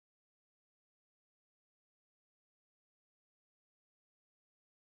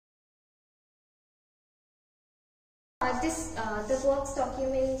The works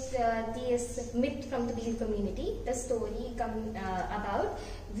document this myth from the Bihu community. The story about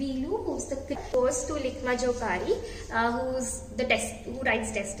Vilu, who's the goes to Likma Jokari, who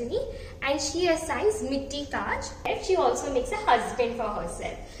writes destiny, and she assigns Mitti Kaj. And she also makes a husband for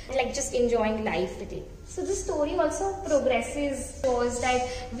herself, like just enjoying life with it. So the story also progresses, shows that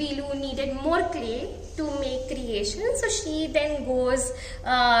Vilu needed more clay to make creation, so she then goes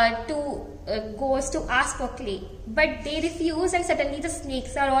to ask for clay, but they refuse, and suddenly the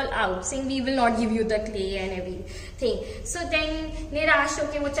snakes are all out saying we will not give you the clay and everything. So then निराश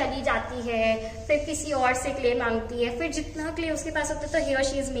होके वो चली जाती है, फिर किसी और से clay मांगती है, फिर जितना clay उसके पास होता है तो here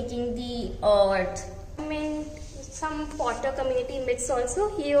she is making the earth. I mean, some potter community myths also.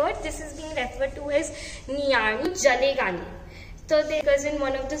 Here this is being referred to as Niyani Jalegani. So because in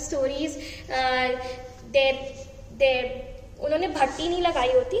one of the stories उन्होंने भट्टी नहीं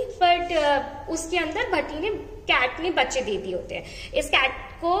लगाई होती, बट उसके अंदर भट्टी ने कैट ने बच्चे दे दिए होते हैं. इस कैट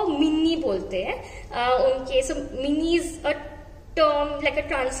को मिन्नी बोलते हैं उनके. सो Minni is a term, like a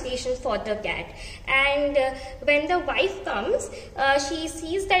translation for the cat. And when the wife comes, she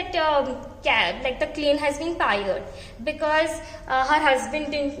sees that cat, like the clan has been fired because her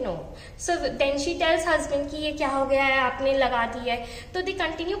husband didn't know. So then she tells husband कि ये क्या हो गया है, आपने लगा दी है. So they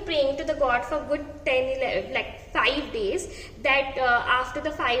continue praying to the god for good 5 days. That after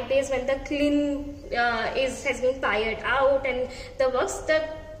the 5 days, when the clan has been fired out and the works, the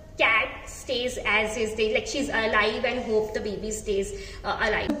cat stays as is, like she's alive, and hope the baby stays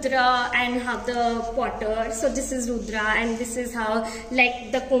alive. Rudra and how the potter, so this is Rudra, and this is how,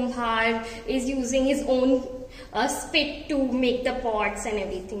 like, the kumbhar is using his own spit to make the pots and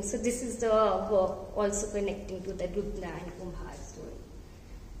everything. So this is the work also connecting to the Rudra and kumbhar story.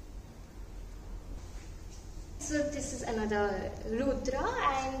 So this is another Rudra,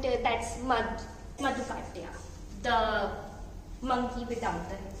 and that's Madhukatya, the monkey without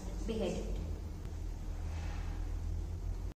the head, beheaded.